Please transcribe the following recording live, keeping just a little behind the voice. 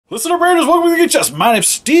Listener Branders, welcome to the Chest. My name's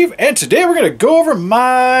Steve, and today we're going to go over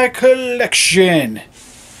my collection.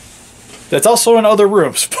 That's also in other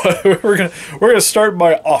rooms, but we're gonna start in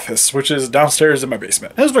my office, which is downstairs in my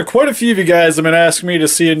basement. There's been quite a few of you guys have been asking me to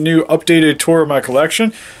see a new updated tour of my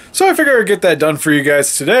collection, so I figured I'd get that done for you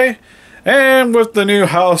guys today. And with the new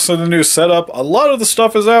house and the new setup, a lot of the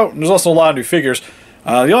stuff is out, and there's also a lot of new figures.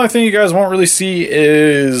 The only thing you guys won't really see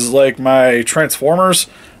is like my Transformers.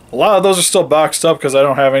 A lot of those are still boxed up because I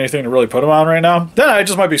don't have anything to really put them on right now. Then I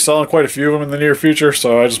just might be selling quite a few of them in the near future,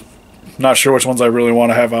 so I just not sure which ones I really want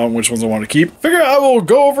to have out and which ones I want to keep. Figure I will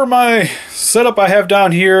go over my setup I have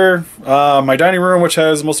down here, my dining room, which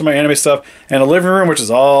has most of my anime stuff, and a living room, which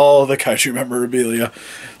is all the kaiju memorabilia.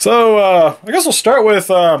 So I guess we'll start with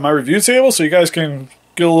my review table so you guys can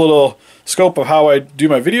get a little scope of how I do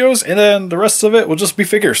my videos, and then the rest of it will just be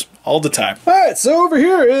figures all the time. Alright, so over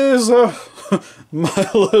here is my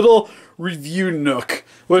little review nook,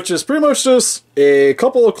 which is pretty much just a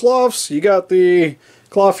couple of cloths. You got the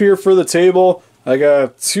cloth here for the table. I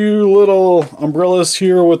got two little umbrellas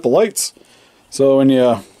here with the lights. So when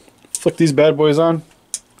you flick these bad boys on,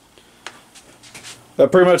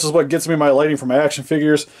 that pretty much is what gets me my lighting for my action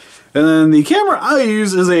figures. And then the camera I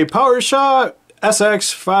use is a PowerShot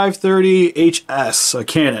SX530HS, a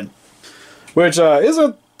Canon, which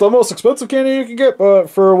isn't the most expensive Canon you can get, but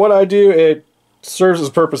for what I do, it serves its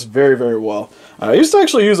purpose very, very well. I used to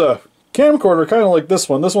actually use a camcorder kind of like this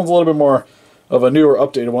one. This one's a little bit more of a newer,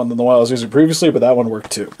 updated one than the one I was using previously, but that one worked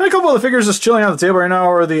too. And a couple of the figures just chilling on the table right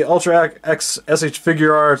now are the Ultra X SH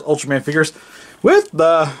Figure Arts Ultraman figures, with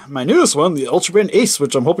my newest one, the Ultraman Ace,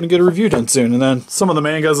 which I'm hoping to get a review done soon, and then some of the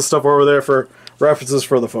mangas and stuff over there for references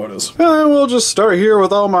for the photos. And then we'll just start here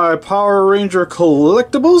with all my Power Ranger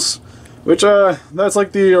collectibles, which that's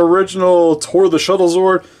like the original Tour the Shuttle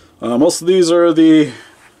Zord. Most of these are the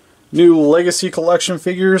new Legacy Collection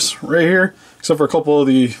figures right here, except for a couple of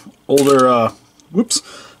the older,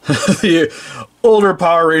 the older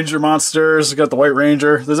Power Ranger monsters. You got the White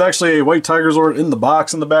Ranger. There's actually a White Tiger Zord in the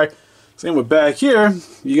box in the back. Same with back here.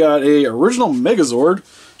 You got a original Megazord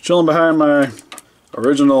chilling behind my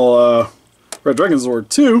original Red Dragon Zord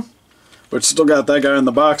 2, which still got that guy in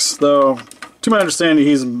the box, though to my understanding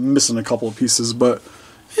he's missing a couple of pieces, but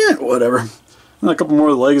yeah, whatever. And a couple more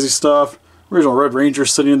of the Legacy stuff. Original Red Ranger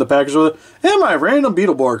sitting in the package with it. And my random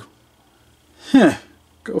Beetleborg.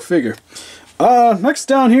 Go figure. Next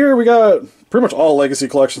down here we got pretty much all Legacy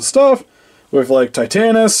Collection stuff. With like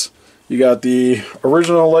Titanus. You got the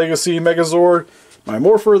original Legacy Megazord. My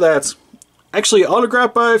Morpher that's actually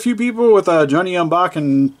autographed by a few people with Johnny M. Bach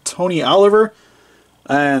and Tony Oliver.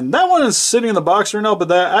 And that one is sitting in the box right now, but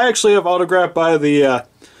that I actually have autographed by the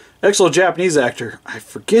actual Japanese actor. I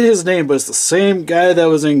forget his name, but it's the same guy that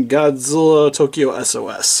was in Godzilla Tokyo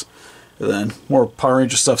SOS. And then more Power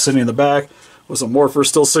Ranger stuff sitting in the back, with some Morphers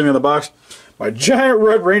still sitting in the box. My giant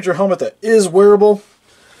Red Ranger helmet that is wearable.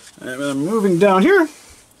 And then moving down here,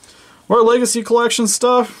 more Legacy Collection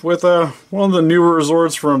stuff with one of the newer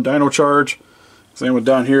Zords from Dino Charge. Same with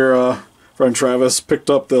down here, friend Travis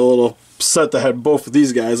picked up the little set that had both of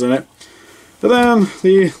these guys in it. And then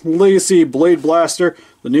the Legacy Blade Blaster,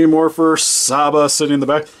 the new Morpher, Saba sitting in the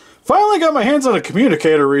back. Finally got my hands on a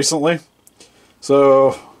communicator recently.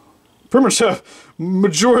 So, pretty much have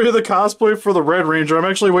majority of the cosplay for the Red Ranger. I'm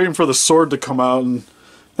actually waiting for the sword to come out, and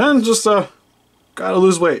then just gotta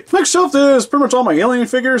lose weight. Next shelf is pretty much all my alien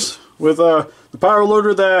figures, with the Power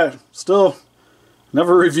Loader that still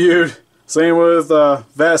never reviewed. Same with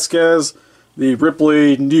Vasquez, the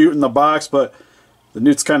Ripley Newt in the box, but the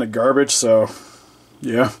Newt's kind of garbage, so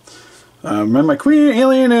yeah. And my Queen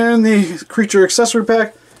Alien and the Creature Accessory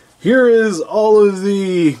Pack. Here is all of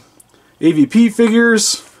the AVP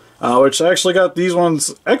figures, which I actually got these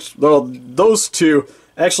ones, well, those two,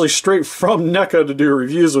 actually straight from NECA to do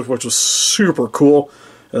reviews with, which was super cool.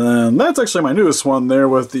 And that's actually my newest one there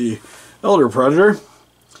with the Elder Predator.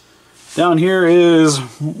 Down here is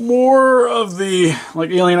more of the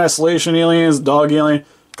like Alien Isolation aliens, Dog Alien.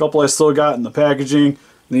 A couple I still got in the packaging.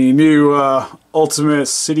 The new Ultimate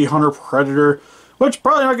City Hunter Predator, which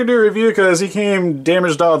probably not going to do a review because he came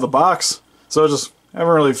damaged out of the box. So I just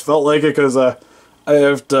haven't really felt like it because I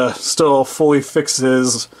have to still fully fix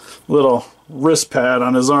his little wrist pad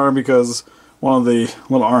on his arm because one of the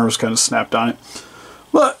little arms kind of snapped on it.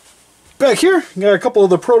 But back here, got a couple of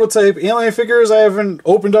the prototype alien figures I haven't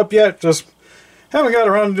opened up yet. Just haven't got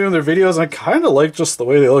around to doing their videos. I kind of like just the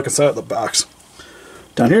way they look inside the box.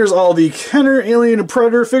 Down here's all the Kenner Alien and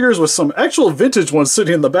Predator figures with some actual vintage ones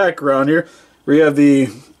sitting in the background here. We have the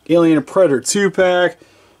Alien and Predator 2-pack.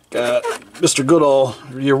 Got Mr. Goodall,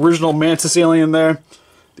 the original Mantis Alien there.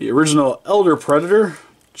 The original Elder Predator.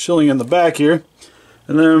 chilling in the back here.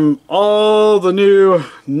 And then all the new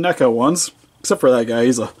NECA ones, except for that guy.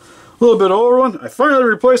 He's a little bit older one. I finally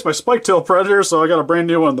replaced my spike-tail predator, so I got a brand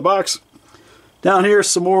new one in the box. Down here,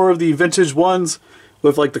 some more of the vintage ones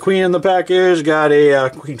with like the queen in the package. Got a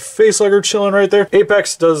queen facehugger chilling right there.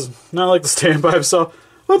 Apex does not like to stand by himself.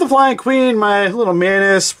 With the flying queen, my little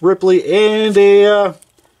Manus, Ripley, and a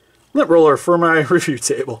lint roller for my review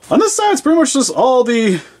table. On this side, it's pretty much just all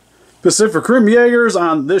the Pacific Rim Jaegers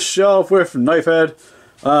on this shelf with knife head.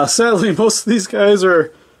 Sadly, most of these guys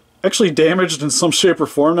are actually damaged in some shape or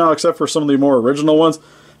form now, except for some of the more original ones.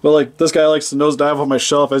 But like this guy likes to nosedive on my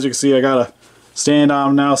shelf. As you can see, I got a stand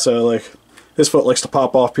on him now, so like his foot likes to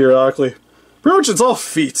pop off periodically. Pretty much it's all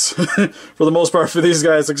feet for the most part for these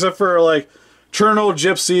guys, except for like Cherno,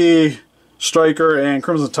 Gypsy, Striker, and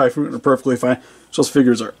Crimson Typhoon are perfectly fine. Those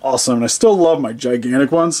figures are awesome, and I still love my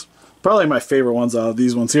gigantic ones. Probably my favorite ones out of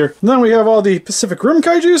these ones here. And then we have all the Pacific Rim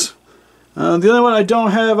Kaijus. The only one I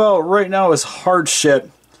don't have out right now is Hardship.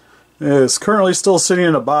 It's currently still sitting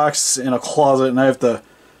in a box in a closet, and I have to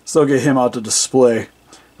still get him out to display.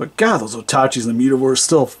 But God, those Otachis and the Mutavores are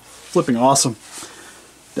still flipping awesome.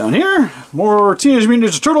 Down here, more Teenage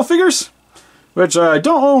Mutant Ninja Turtle figures, which I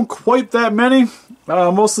don't own quite that many.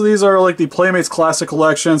 Most of these are like the Playmates Classic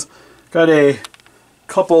collections. Got a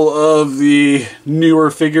couple of the newer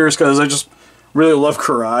figures because I just really love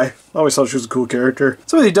Karai. I always thought she was a cool character.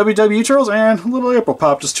 Some of the WWE Turtles and a little April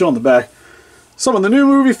Pop just chilling in the back. Some of the new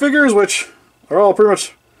movie figures, which are all pretty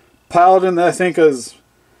much piled in, I think, as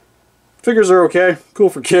figures are okay, cool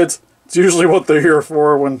for kids. It's usually what they're here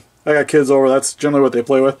for when I got kids over. That's generally what they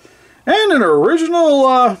play with. And an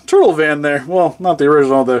original Turtle van there. Well, not the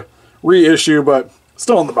original, the reissue, but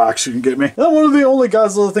still in the box you can get me. Then one of the only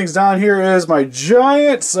Godzilla things down here is my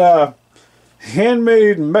giant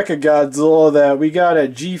handmade Mecha Godzilla that we got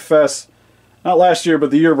at G-Fest, not last year, but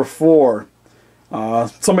the year before.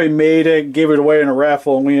 Somebody made it, gave it away in a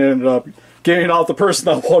raffle, and we ended up getting out the person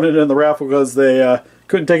that wanted it in the raffle because they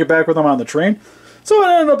couldn't take it back with them on the train. So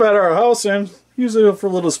it ended up at our house and used it for a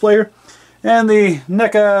little display here. And the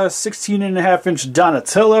NECA 16.5-inch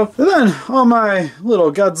Donatello. And then all my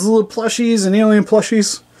little Godzilla plushies and alien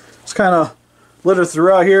plushies. Just kind of littered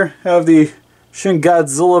throughout here. Have the Shin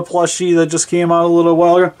Godzilla plushie that just came out a little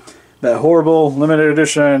while ago. That horrible limited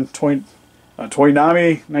edition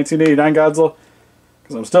Toynami 1989 Godzilla.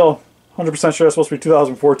 Because I'm still 100% sure it's supposed to be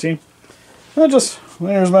 2014. And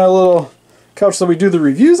there's my little couch that we do the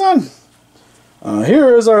reviews on.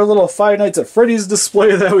 Here is our little Five Nights at Freddy's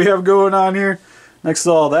display that we have going on here. Next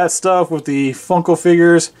to all that stuff with the Funko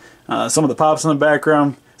figures, some of the pops in the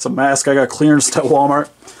background, some masks I got clearance at Walmart.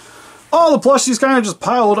 All the plushies kind of just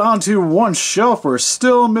piled onto one shelf. We're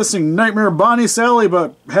still missing Nightmare Bonnie Sally,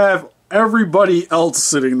 but have everybody else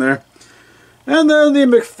sitting there. And then the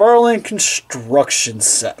McFarlane construction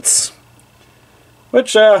sets,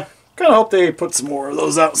 which kind of hope they put some more of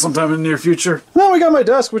those out sometime in the near future. Then we got my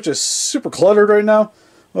desk, which is super cluttered right now.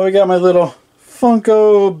 Well, we got my little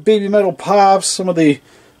Funko Baby Metal Pops, some of the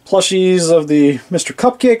plushies of the Mr.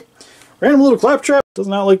 Cupcake, random little Claptrap. Does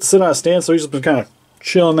not like to sit on a stand, so he's just been kind of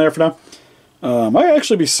chilling there for now. I might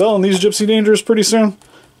actually be selling these Gypsy Dangers pretty soon.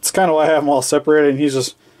 It's kind of why I have them all separated, and he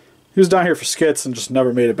was down here for skits and just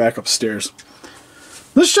never made it back upstairs.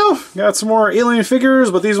 This shelf got some more alien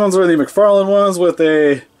figures, but these ones are the McFarlane ones with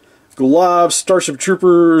a Glob, Starship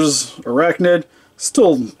Troopers, Arachnid.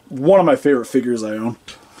 Still one of my favorite figures I own.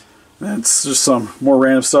 And it's just some more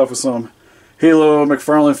random stuff with some Halo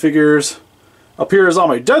McFarlane figures. Up here is all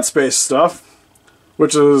my Dead Space stuff,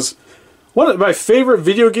 which is one of my favorite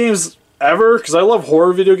video games ever, because I love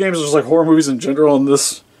horror video games, just like horror movies in general, and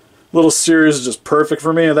this little series is just perfect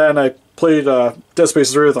for me. And that, and I played Dead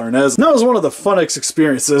Space 3 with Arnez. And that was one of the funnest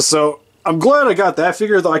experiences, so I'm glad I got that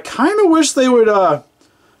figure, though I kind of wish they would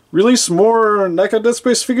release more NECA Dead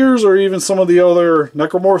Space figures, or even some of the other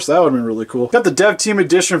Necromorphs. That would have been really cool. Got the Dev Team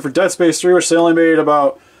Edition for Dead Space 3, which they only made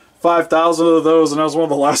about 5,000 of those, and I was one of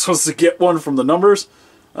the last ones to get one from the numbers.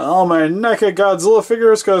 All my NECA Godzilla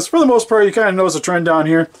figures, because for the most part, you kind of notice a trend down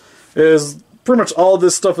here, is pretty much all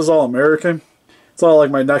this stuff is all American. It's all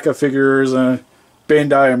like my NECA figures and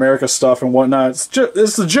Bandai America stuff and whatnot.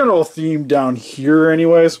 It's the general theme down here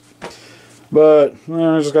anyways. But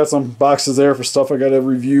I just got some boxes there for stuff I got to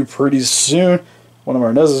review pretty soon. One of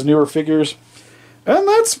Arnez's newer figures. And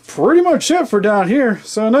that's pretty much it for down here.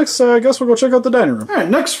 So next, I guess we'll go check out the dining room. Alright,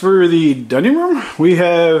 next for the dining room, we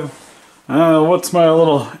have, what's my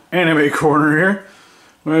little anime corner here.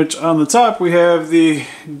 Which on the top we have the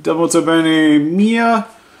Demotabene Mia.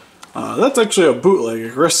 That's actually a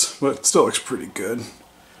bootleg, Chris, but it still looks pretty good.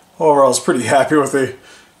 Overall, I was pretty happy with the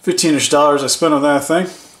 $15-ish I spent on that thing.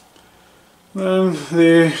 Then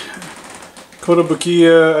the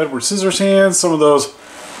Kotobukiya Edward Scissorhands, some of those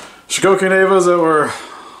Shogoken Evas that were a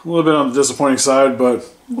little bit on the disappointing side, but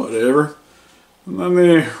whatever. And then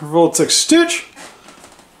the Revoltech Stitch.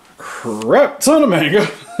 Crap ton of manga.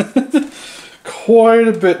 Quite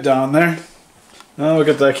a bit down there. I'll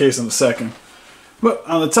get that case in a second. But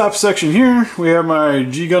on the top section here, we have my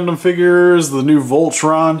G Gundam figures, the new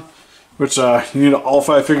Voltron, which you need all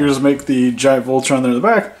 5 figures to make the giant Voltron there in the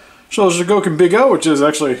back. Shows Shogoken Big O, which is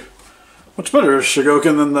actually much better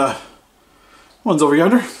Shogoken than the ones over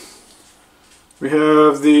yonder. We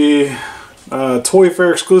have the Toy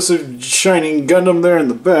Fair exclusive Shining Gundam there in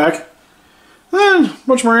the back. Then,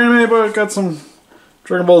 much more anime, but got some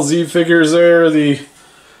Dragon Ball Z figures there. The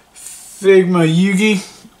Figma Yugi,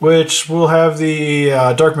 which will have the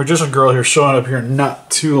Dark Magician girl here showing up here not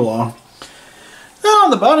too long. Then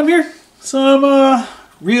on the bottom here, some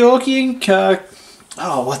Ryoki and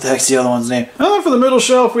oh, what the heck's the other one's name? And then for the middle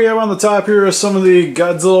shelf, we have on the top here some of the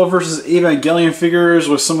Godzilla vs. Evangelion figures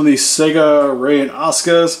with some of the Sega Rei and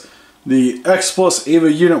Asukas, the X Plus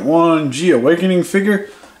Eva Unit 1 G Awakening figure,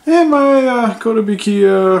 and my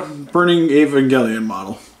Kotobukiya Burning Evangelion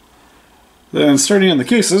model. Then starting in the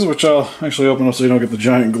cases, which I'll actually open up so you don't get the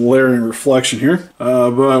giant glaring reflection here.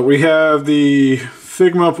 But we have the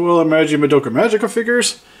Figma Puella Magi Madoka Magica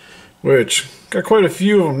figures, which got quite a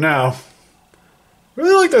few of them now.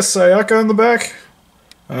 Really like that Sayaka on the back.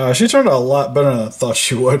 She turned out a lot better than I thought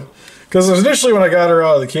she would. Because initially when I got her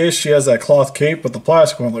out of the case, she has that cloth cape, but the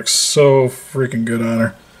plastic one looks so freaking good on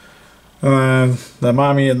her. And then the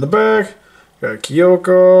mommy in the back. Got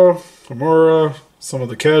Kyoko, Homura, some of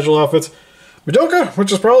the casual outfits. Madoka,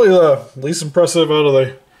 which is probably the least impressive out of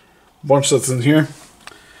the bunch that's in here.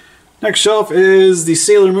 Next shelf is the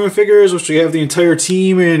Sailor Moon figures, which we have the entire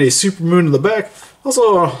team and a Super Moon in the back.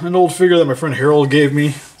 Also, an old figure that my friend Harold gave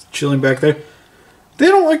me, chilling back there. They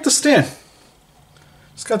don't like to stand.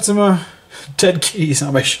 Just got some dead kitties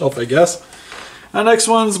on my shelf, I guess. Next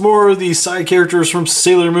one's more of the side characters from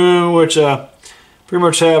Sailor Moon, which pretty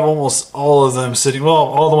much have almost all of them sitting, well,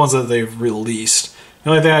 all the ones that they've released. The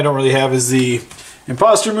only thing I don't really have is the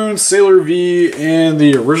Imposter Moon, Sailor V, and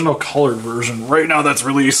the original colored version. Right now that's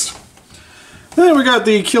released. Then we got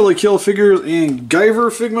the Kill la Kill figures and Guyver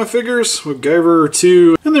Figma figures with Guyver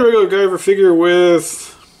 2. And the regular Guyver figure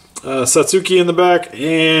with Satsuki in the back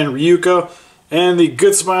and Ryuka. And the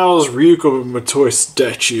Good Smiles Ryuko Matoi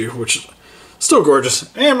statue, which is still gorgeous.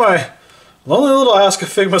 And my lonely little Asuka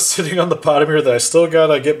Figma sitting on the bottom here that I still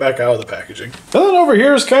gotta get back out of the packaging. And then over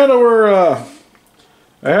here is kind of where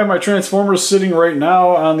I have my Transformers sitting right now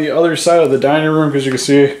on the other side of the dining room, because you can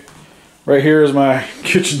see right here is my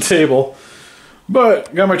kitchen table.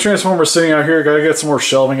 But got my Transformers sitting out here. Gotta get some more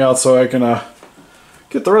shelving out so I can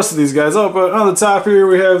get the rest of these guys out. But on the top here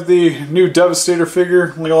we have the new Devastator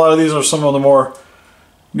figure. Like a lot of these are some of the more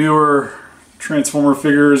newer Transformer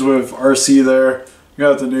figures with RC there. We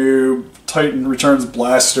got the new Titan Returns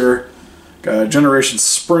Blaster. Got Generation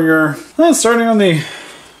Springer. And starting on the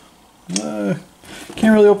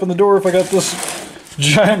can't really open the door if I got this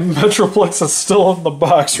giant Metroplex that's still in the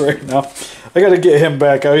box right now. I gotta get him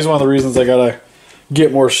back out. He's one of the reasons I gotta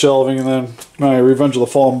get more shelving, and then my Revenge of the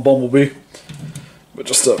Fallen Bumblebee. But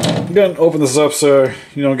just again, open this up so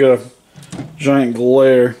you don't get a giant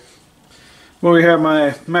glare. Well, we have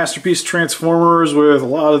my Masterpiece Transformers with a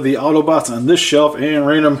lot of the Autobots on this shelf and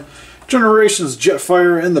random Generations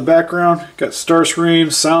Jetfire in the background. Got Starscream,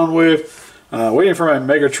 Soundwave. Waiting for my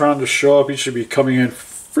Megatron to show up. He should be coming in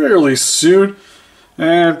fairly soon.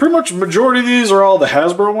 And pretty much majority of these are all the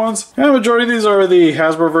Hasbro ones. And the majority of these are the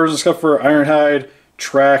Hasbro versions, except for Ironhide,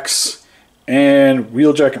 Trax, and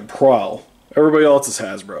Wheeljack and Prowl. Everybody else is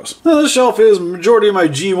Hasbro's. Now this shelf is majority of my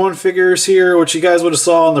G1 figures here, which you guys would have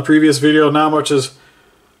saw in the previous video. Not much has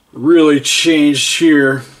really changed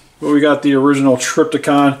here. But we got the original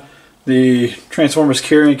Trypticon, the Transformers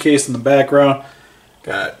carrying case in the background.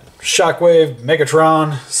 Got Shockwave,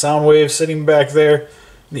 Megatron, Soundwave sitting back there.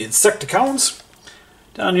 The Insecticons.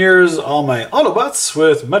 Down here is all my Autobots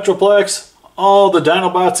with Metroplex, all the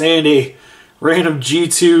Dinobots, and a random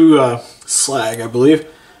G2 Slag, I believe.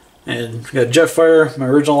 And we got Jetfire, my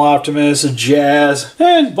original Optimus, and Jazz,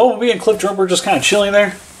 and Bumblebee and Clifftrooper just kind of chilling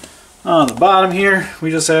there. On the bottom here,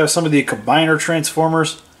 we just have some of the Combiner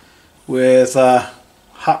Transformers with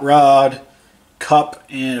Hot Rod, Cup,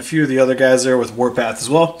 and a few of the other guys there with Warpath as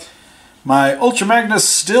well. My Ultra Magnus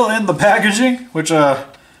still in the packaging, which my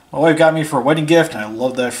wife got me for a wedding gift, and I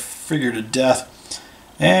love that figure to death.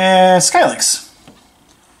 And Skylynx,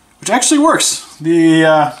 which actually works.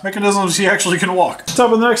 the mechanisms he actually can walk.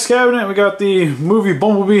 Top of the next cabinet, we got the movie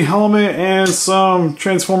Bumblebee helmet and some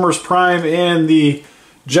Transformers Prime and the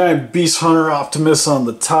giant Beast Hunter Optimus on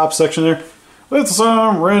the top section there, with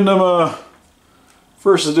some random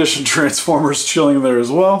first edition Transformers chilling in there as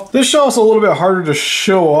well. This shelf's a little bit harder to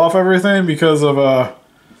show off everything because of I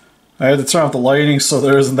had to turn off the lighting so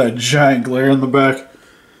there isn't that giant glare in the back.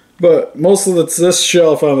 But most of this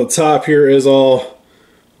shelf on the top here is all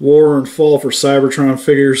War and Fall for Cybertron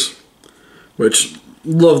figures, which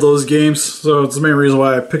love those games, so it's the main reason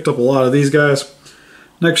why I picked up a lot of these guys.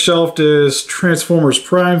 Next shelf is Transformers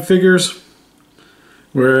Prime figures,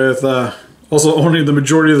 with also owning the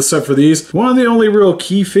majority of the set for these. One of the only real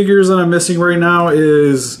key figures that I'm missing right now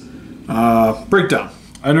is Breakdown.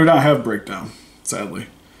 I do not have Breakdown, sadly.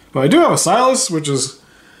 But I do have a Silas, which is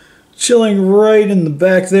chilling right in the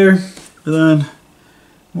back there. And then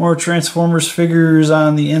more Transformers figures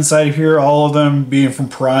on the inside of here, all of them being from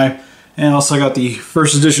Prime. And also I got the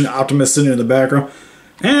first edition Optimus sitting in the background.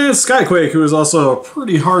 And Skyquake, who is also a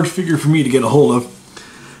pretty hard figure for me to get a hold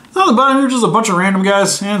of. On the bottom here, just a bunch of random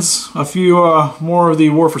guys, and a few more of the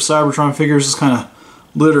War for Cybertron figures just kind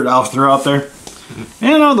of littered out throughout there.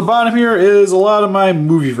 And on the bottom here is a lot of my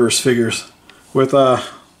Movieverse figures, with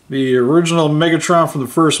the original Megatron from the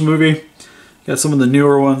first movie. Got some of the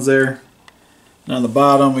newer ones there. And on the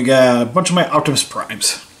bottom, we got a bunch of my Optimus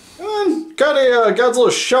Primes. And got a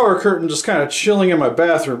Godzilla shower curtain just kind of chilling in my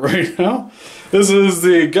bathroom right now. This is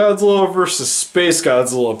the Godzilla vs. Space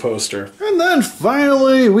Godzilla poster. And then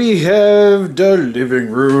finally, we have the living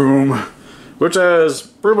room, which has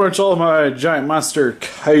pretty much all of my giant monster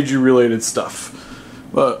kaiju related stuff.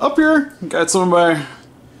 But up here, got some of my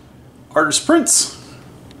artist prints,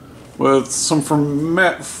 with some from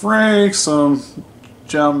Matt Frank, some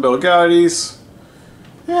John Belgatti's,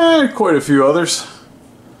 and quite a few others.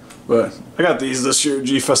 But I got these this year at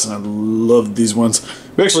G-Fest and I loved these ones.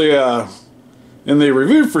 We actually, in the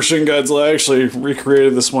review for Shin Godzilla, I actually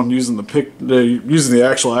recreated this one using the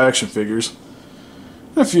actual action figures.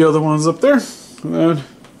 And a few other ones up there. And then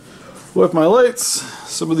with my lights,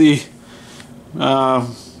 some of the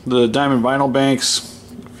Diamond Vinyl Banks,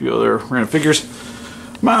 a few other random figures.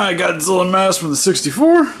 My Godzilla mask from the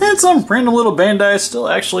 64, and some random little Bandai still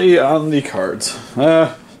actually on the cards.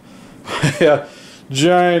 Yeah,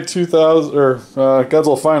 giant 2000 or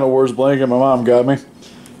Godzilla Final Wars blanket my mom got me.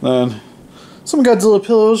 Then some Godzilla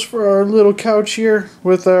pillows for our little couch here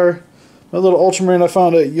with my little Ultraman I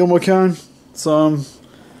found at Youmacon. Some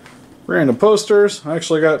random posters. I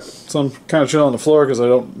actually got some kind of chilling on the floor because I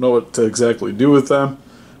don't know what to exactly do with them.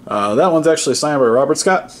 That one's actually signed by Robert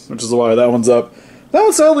Scott, which is why that one's up. That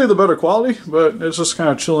one's sadly the better quality, but it's just kind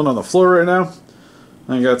of chilling on the floor right now.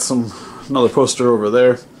 I got another poster over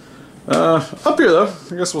there. Up here though,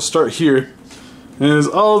 I guess we'll start here, is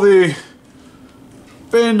all the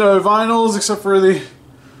Bandai vinyls except for the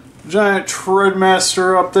giant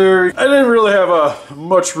Treadmaster up there. I didn't really have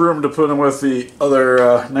much room to put them with the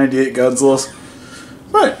other 98 Godzillas.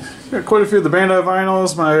 But got quite a few of the Bandai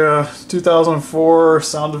vinyls, my 2004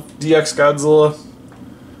 Sound of DX Godzilla.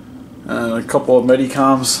 And a couple of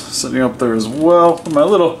Medicoms sitting up there as well. My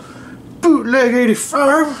little bootleg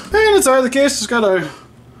 85. And inside the case, just got a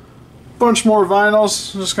bunch more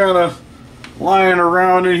vinyls just kind of lying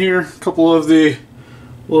around in here. A couple of the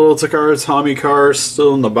little Takara Tommy cars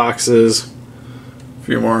still in the boxes. A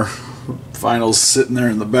few more vinyls sitting there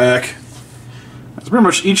in the back. It's pretty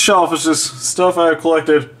much each shelf is just stuff I've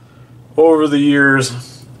collected over the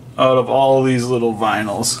years out of all these little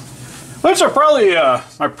vinyls. Which are probably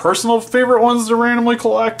my personal favorite ones to randomly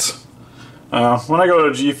collect. When I go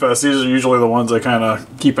to G-Fest, these are usually the ones I kind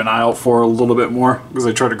of keep an eye out for a little bit more, because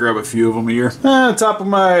I try to grab a few of them a year. And on top of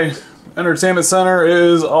my entertainment center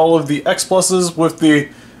is all of the X-Pluses with the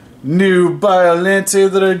new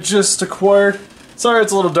Biolante that I just acquired. Sorry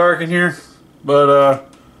it's a little dark in here, but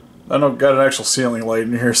I don't got an actual ceiling light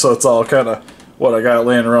in here, so it's all kind of what I got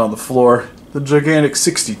laying around the floor. The gigantic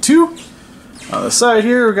 62. On the side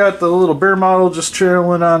here, we got the little bear model just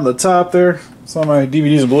chilling on the top there. Some of my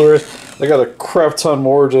DVDs and Blu-rays. I got a crap ton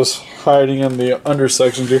more just hiding in the under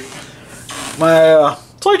sections here. My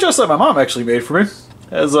toy chest that my mom actually made for me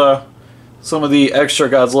has some of the extra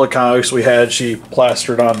Godzilla comics we had. She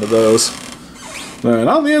plastered onto those. And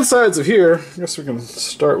on the insides of here, I guess we can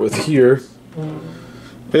start with here,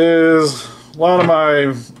 is a lot of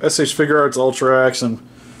my SH Figure Arts Ultra X and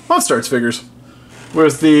Monster Arts figures.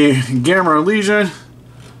 With the Gamera Legion,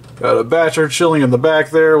 got a Batcher chilling in the back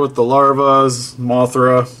there with the Larvas,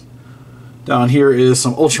 Mothra. Down here is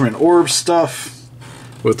some Ultraman Orb stuff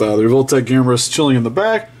with the Revoltech Gameras chilling in the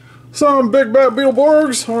back. some Big Bad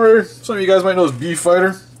Beetleborgs, or some of you guys might know as Beef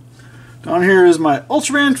Fighter. Down here is my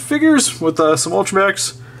Ultraman figures with some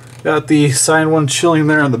Ultramax. Got the signed one chilling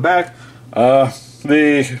there in the back.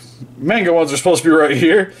 The manga ones are supposed to be right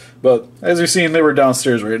here, but as you've seen, they were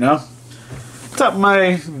downstairs right now. Top of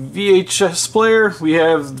my VHS player, we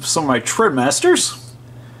have some of my Treadmasters.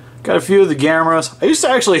 Got a few of the Gameras. I used to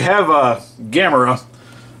actually have a Gamera,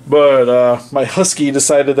 but my Husky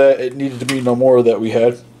decided that it needed to be no more that we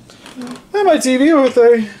had. And my TV with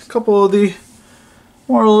a couple of the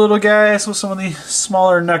more little guys with some of the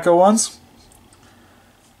smaller NECA ones.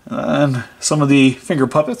 And some of the finger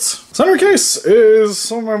puppets. Center case is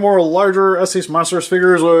some of my more larger SH Monsters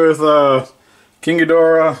figures with King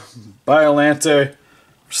Ghidorah, Biollante,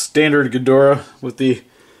 standard Ghidorah with the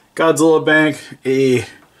Godzilla bank, a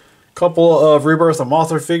couple of Rebirth of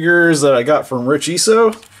Mothra figures that I got from Rich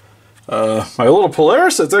Iso, my little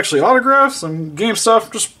Polaris that's actually autographed, some game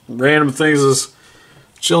stuff, just random things is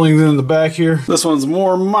chilling in the back here. This one's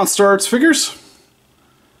more Monster Arts figures,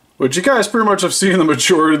 which you guys pretty much have seen the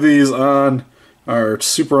majority of these on our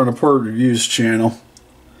Super Unimportant Reviews channel.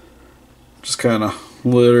 Just kind of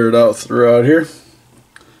littered out throughout here.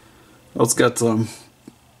 It's got some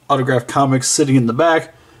autographed comics sitting in the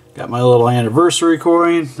back. Got my little anniversary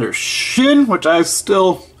coin. There's Shin, which I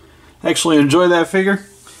still actually enjoy that figure.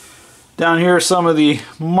 Down here are some of the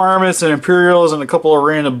Marmots and Imperials and a couple of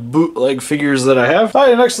random bootleg figures that I have.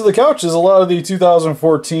 Right next to the couch is a lot of the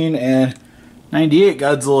 2014 and 98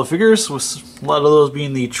 Godzilla figures, with a lot of those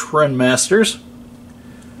being the Trendmasters.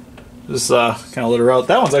 Just kind of litter out.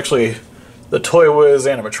 That one's actually the Toy Wiz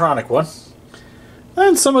animatronic one.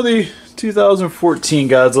 And some of the 2014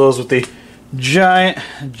 Godzillas with the giant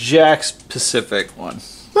Jakks Pacific one.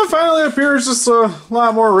 Then finally up here is just a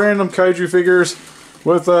lot more random kaiju figures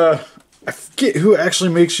with, I forget who actually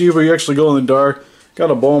makes you, but you actually go in the dark.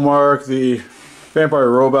 Got a Bowmark, the Vampire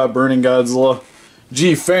Robot Burning Godzilla,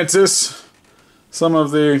 G. Fantis, some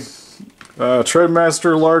of the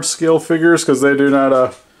Treadmaster large scale figures because they do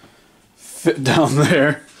not fit down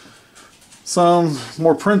there. Some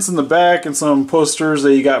more prints in the back and some posters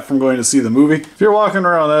that you got from going to see the movie. If you're walking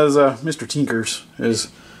around, that is Mr. Tinkers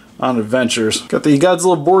is on adventures. Got the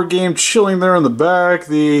Godzilla board game chilling there in the back,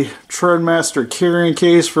 the Treadmaster carrying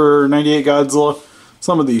case for 98 Godzilla,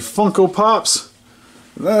 some of the Funko Pops,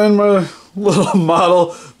 and then my little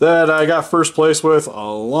model that I got first place with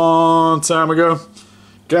a long time ago.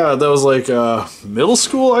 God, that was like middle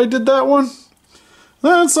school I did that one.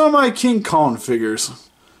 Then some of my King Kong figures.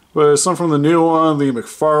 But some from the new one, the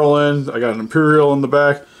McFarlane, I got an Imperial in the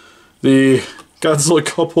back, the Godzilla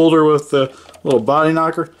cup holder with the little body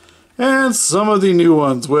knocker, and some of the new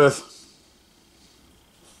ones with...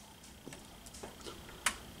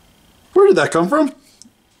 Where did that come from?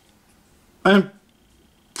 I'm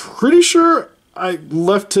pretty sure I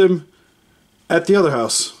left him at the other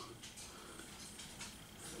house.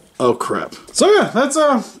 Oh crap. So yeah, that's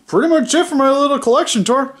pretty much it for my little collection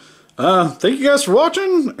tour. Thank you guys for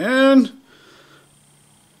watching, and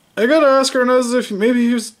I gotta ask Arnez if maybe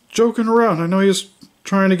he was joking around. I know he was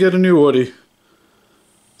trying to get a new Woody.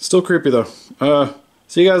 Still creepy though.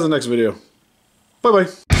 See you guys in the next video. Bye bye.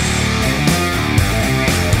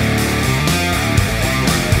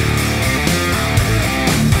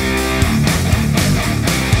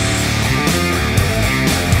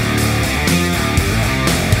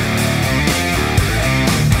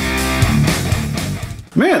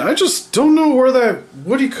 Man, I just don't know where that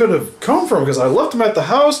Woody could have come from because I left him at the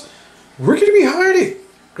house. Where could he be hiding?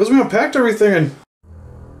 Because we unpacked everything and...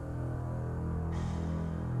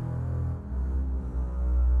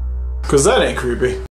 Because that ain't creepy.